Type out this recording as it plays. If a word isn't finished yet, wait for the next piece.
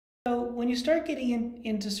So when you start getting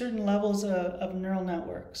into certain levels of neural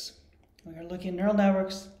networks, we're looking at neural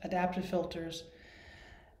networks, adaptive filters,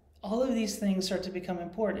 all of these things start to become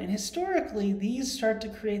important. And historically, these start to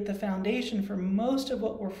create the foundation for most of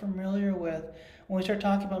what we're familiar with when we start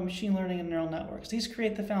talking about machine learning and neural networks. These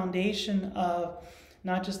create the foundation of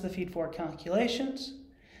not just the feed-forward calculations,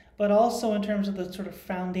 but also in terms of the sort of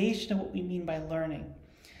foundation of what we mean by learning.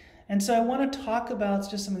 And so I want to talk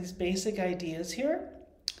about just some of these basic ideas here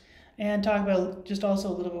and talk about just also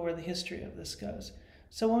a little bit where the history of this goes.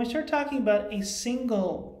 So when we start talking about a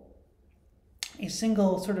single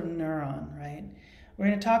sort of neuron, right? We're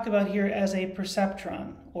going to talk about here as a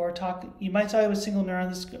perceptron, or you might talk about a single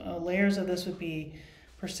neuron. Layers of this would be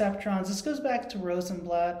perceptrons. This goes back to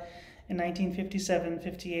Rosenblatt in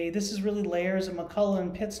 1957-58. This is really layers of McCullough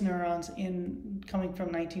and Pitts neurons coming from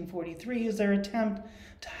 1943 as their attempt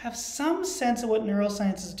to have some sense of what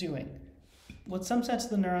neuroscience is doing, what some sense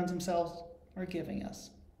of the neurons themselves are giving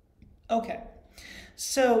us. Okay,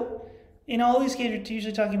 so in all these cases, you're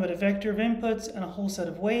usually talking about a vector of inputs and a whole set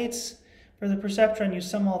of weights. For the perceptron, you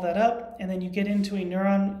sum all that up, and then you get into a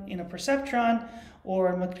neuron in a perceptron, or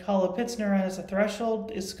a McCullough-Pitts neuron as a threshold.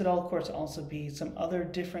 This could, of course, also be some other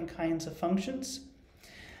different kinds of functions.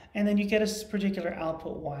 And then you get a particular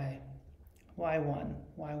output y1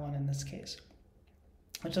 in this case.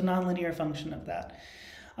 It's a nonlinear function of that.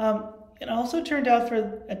 It also turned out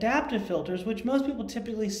for adaptive filters, which most people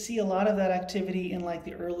typically see a lot of that activity in like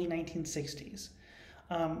the early 1960s.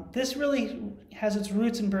 This really has its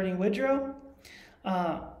roots in Bernie Widrow,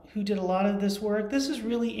 who did a lot of this work. This is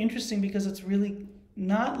really interesting because it's really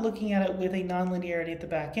not looking at it with a nonlinearity at the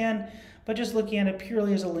back end, but just looking at it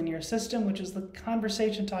purely as a linear system, which is the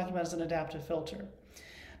conversation talking about as an adaptive filter.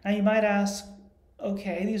 Now you might ask,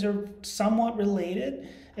 okay, these are somewhat related.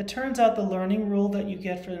 It turns out the learning rule that you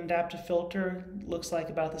get for an adaptive filter looks like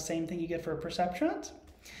about the same thing you get for a perceptrons.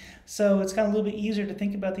 So it's kind of a little bit easier to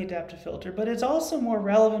think about the adaptive filter, but it's also more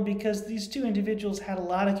relevant because these two individuals had a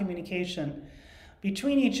lot of communication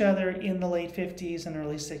between each other in the late 50s and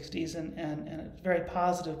early 60s and very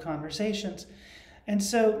positive conversations. And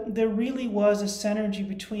so there really was a synergy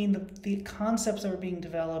between the concepts that were being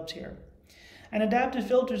developed here. And adaptive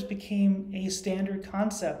filters became a standard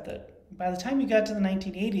concept that by the time you got to the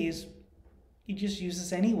 1980s, you just use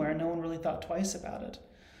this anywhere. No one really thought twice about it.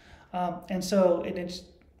 And so it's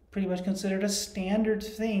pretty much considered a standard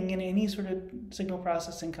thing in any sort of signal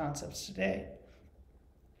processing concepts today.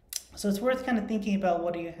 So it's worth kind of thinking about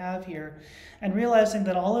what do you have here and realizing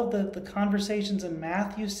that all of the conversations in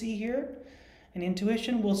math you see here and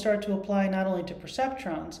intuition will start to apply not only to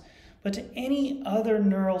perceptrons, but to any other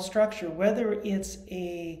neural structure, whether it's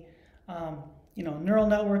a neural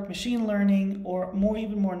network, machine learning, or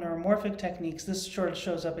even more neuromorphic techniques. This sort of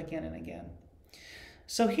shows up again and again.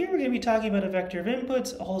 So here we're going to be talking about a vector of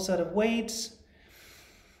inputs, a whole set of weights,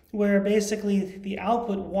 where basically the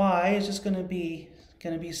output y is just going to be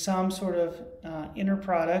some sort of inner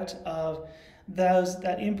product of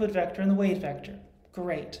that input vector and the weight vector.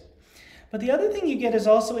 Great. But the other thing you get is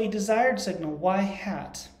also a desired signal, y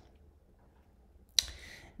hat.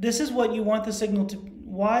 This is what you want the signal to,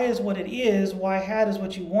 y is what it is, y hat is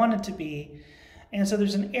what you want it to be. And so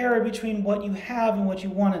there's an error between what you have and what you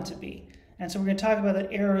want it to be. And so we're going to talk about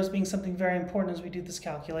that error as being something very important as we do these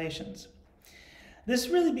calculations. This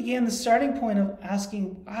really began the starting point of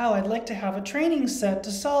asking, wow, I'd like to have a training set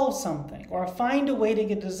to solve something, or find a way to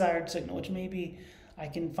get a desired signal, which maybe I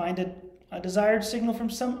can find a desired signal from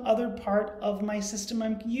some other part of my system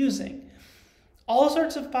I'm using. All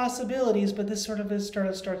sorts of possibilities, but this sort of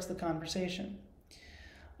starts the conversation.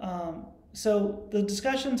 So the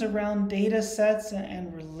discussions around data sets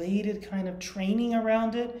and related kind of training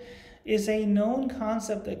around it is a known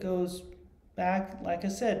concept that goes back, like I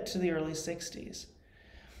said, to the early 60s.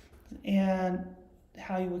 And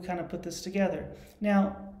how you would kind of put this together.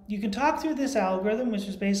 Now, you can talk through this algorithm, which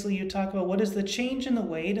is basically you talk about what is the change in the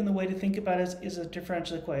weight, and the way to think about it is a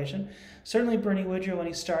differential equation. Certainly Bernie Widrow, when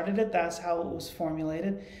he started it, that's how it was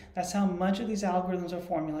formulated. That's how much of these algorithms are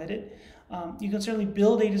formulated. You can certainly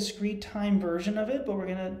build a discrete time version of it, but we're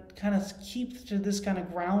going to kind of keep to this kind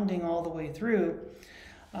of grounding all the way through.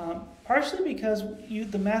 Partially because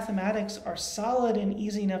the mathematics are solid and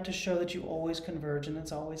easy enough to show that you always converge and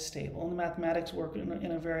it's always stable. And the mathematics work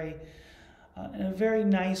in a very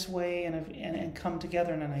nice way and come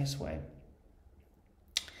together in a nice way.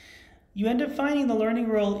 You end up finding the learning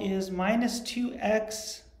rule is minus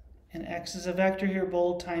 2x, and x is a vector here,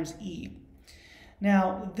 bold, times e.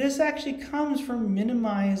 Now, this actually comes from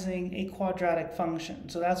minimizing a quadratic function.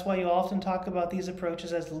 So that's why you often talk about these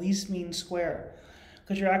approaches as least mean square.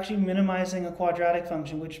 because you're actually minimizing a quadratic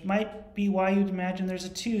function, which might be why you'd imagine there's a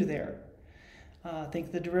 2 there.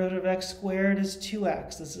 Think the derivative of x squared is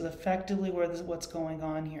 2x. This is effectively what's going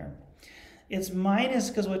on here. It's minus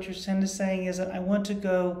because what you're saying is that I want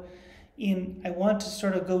to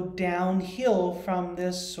sort of go downhill from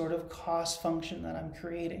this sort of cost function that I'm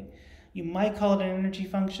creating. You might call it an energy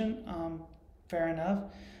function, fair enough.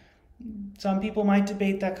 Some people might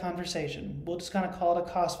debate that conversation. We'll just kind of call it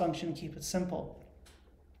a cost function and keep it simple.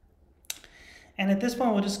 And at this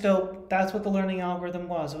point, we'll just go, that's what the learning algorithm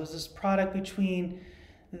was. It was this product between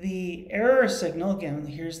the error signal, again,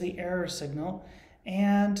 here's the error signal,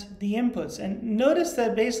 and the inputs. And notice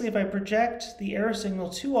that basically if I project the error signal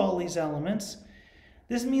to all these elements,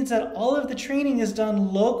 this means that all of the training is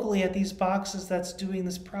done locally at these boxes that's doing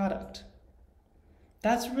this product.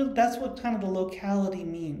 That's what kind of the locality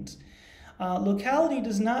means. Locality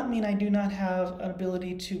does not mean I do not have an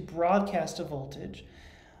ability to broadcast a voltage,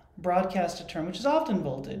 broadcast a term, which is often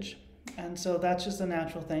voltage. And so that's just a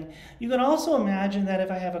natural thing. You can also imagine that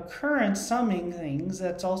if I have a current summing things,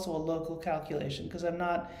 that's also a local calculation because I'm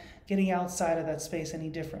not getting outside of that space any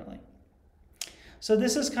differently. So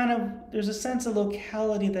this is kind of, there's a sense of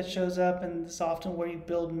locality that shows up, and this is often where you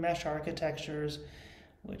build mesh architectures,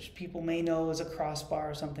 which people may know as a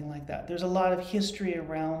crossbar or something like that. There's a lot of history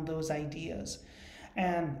around those ideas.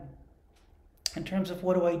 And in terms of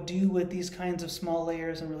what do I do with these kinds of small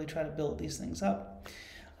layers and really try to build these things up.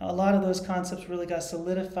 A lot of those concepts really got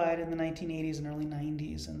solidified in the 1980s and early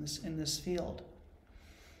 90s in this field.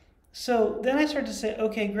 So then I started to say,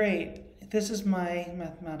 okay, great, this is my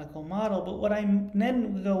mathematical model, but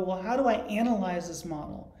then go, well, how do I analyze this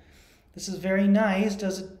model? This is very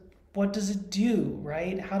nice. What does it do,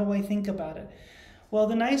 right? How do I think about it? Well,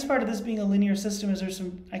 the nice part of this being a linear system is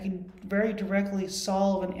I can very directly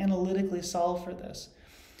solve and analytically solve for this.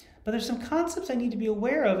 But there's some concepts I need to be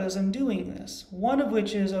aware of as I'm doing this. One of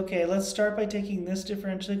which is, okay, let's start by taking this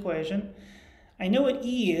differential equation. I know what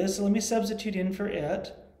E is, so let me substitute in for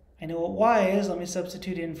it. I know what Y is, let me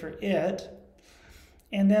substitute in for it.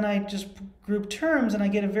 And then I just group terms and I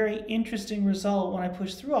get a very interesting result when I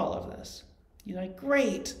push through all of this. You're like,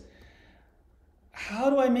 great.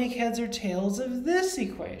 How do I make heads or tails of this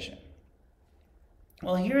equation?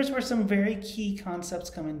 Well, here's where some very key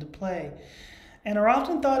concepts come into play. And are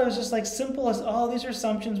often thought of as just like simple as, oh, these are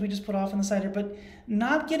assumptions we just put off on the side here. But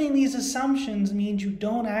not getting these assumptions means you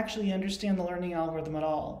don't actually understand the learning algorithm at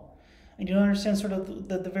all. And you don't understand sort of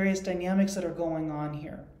the various dynamics that are going on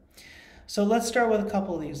here. So let's start with a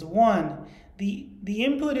couple of these. One, the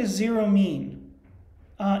input is zero mean.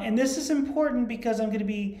 And this is important because I'm going to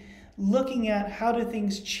be looking at how do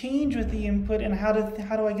things change with the input and how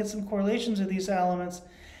do I get some correlations with these elements.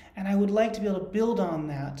 And I would like to be able to build on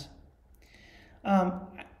that.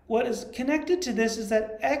 What is connected to this is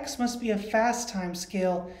that x must be a fast time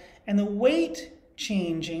scale and the weight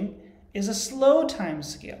changing is a slow time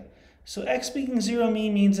scale. So x being zero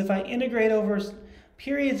mean means if I integrate over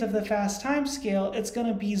periods of the fast time scale, it's going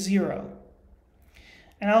to be 0.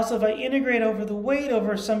 And also if I integrate over the weight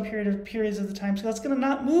over some periods of the time scale, it's going to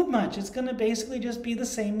not move much. It's going to basically just be the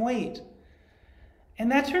same weight.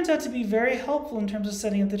 And that turns out to be very helpful in terms of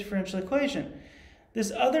setting up the differential equation.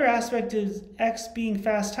 This other aspect is x being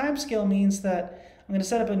fast time scale means that I'm going to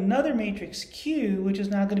set up another matrix Q, which is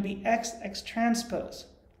now going to be x transpose.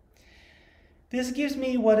 This gives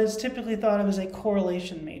me what is typically thought of as a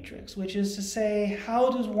correlation matrix, which is to say, how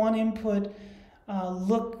does one input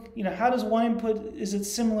is it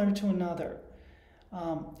similar to another?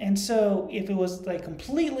 And so if it was like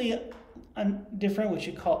completely different, which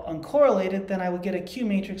you call uncorrelated, then I would get a Q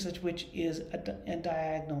matrix, which is a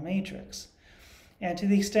diagonal matrix. And to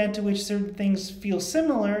the extent to which certain things feel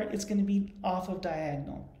similar, it's going to be off of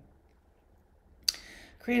diagonal.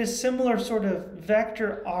 Create a similar sort of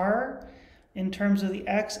vector R in terms of the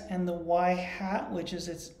x and the y hat, which is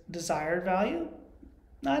its desired value.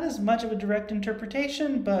 Not as much of a direct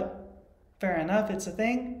interpretation, but fair enough, it's a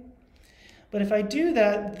thing. But if I do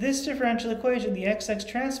that, this differential equation, the x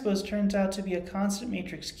transpose, turns out to be a constant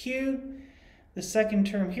matrix Q. The second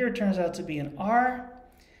term here turns out to be an R.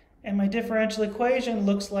 And my differential equation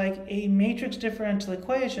looks like a matrix differential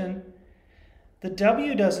equation. The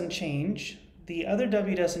W doesn't change, the other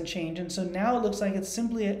W doesn't change, and so now it looks like it's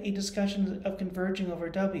simply a discussion of converging over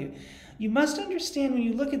W. You must understand when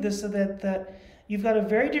you look at this so that you've got a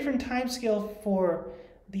very different time scale for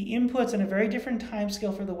the inputs and a very different time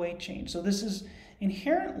scale for the weight change. So this is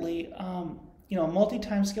inherently a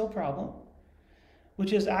multi-time scale problem,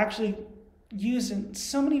 which is actually used in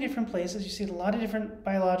so many different places. You see it in a lot of different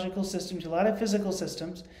biological systems, a lot of physical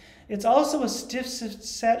systems. It's also a stiff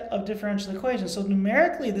set of differential equations. So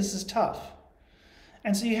numerically, this is tough.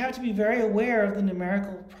 And so you have to be very aware of the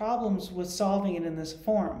numerical problems with solving it in this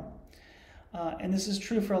form. And this is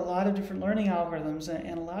true for a lot of different learning algorithms.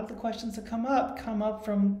 And a lot of the questions that come up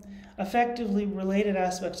from effectively related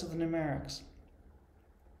aspects of the numerics.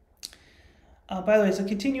 By the way, it's a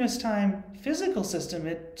continuous time physical system.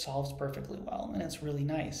 It solves perfectly well, and it's really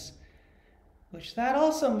nice. Which that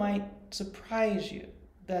also might surprise you,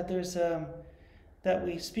 that that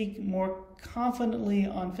we speak more confidently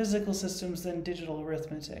on physical systems than digital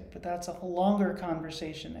arithmetic. But that's a whole longer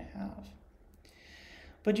conversation to have.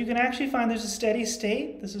 But you can actually find there's a steady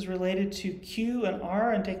state. This is related to Q and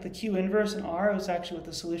R, and take the Q inverse, and R is actually what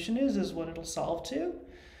the solution is what it'll solve to.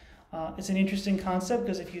 It's an interesting concept,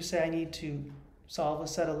 because if you say I need to solve a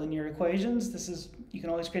set of linear equations, you can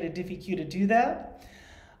always create a diffie-Q to do that.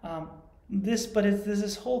 There's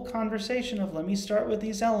this whole conversation of, let me start with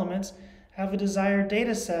these elements, have a desired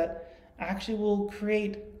data set, actually will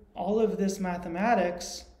create all of this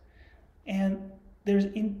mathematics, and there's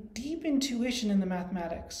deep intuition in the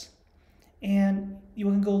mathematics. And you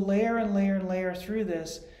can go layer and layer and layer through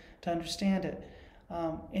this to understand it.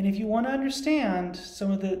 And if you want to understand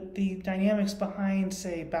some of the dynamics behind,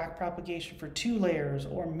 say, backpropagation for 2 layers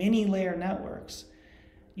or many layer networks,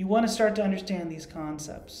 you want to start to understand these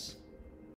concepts.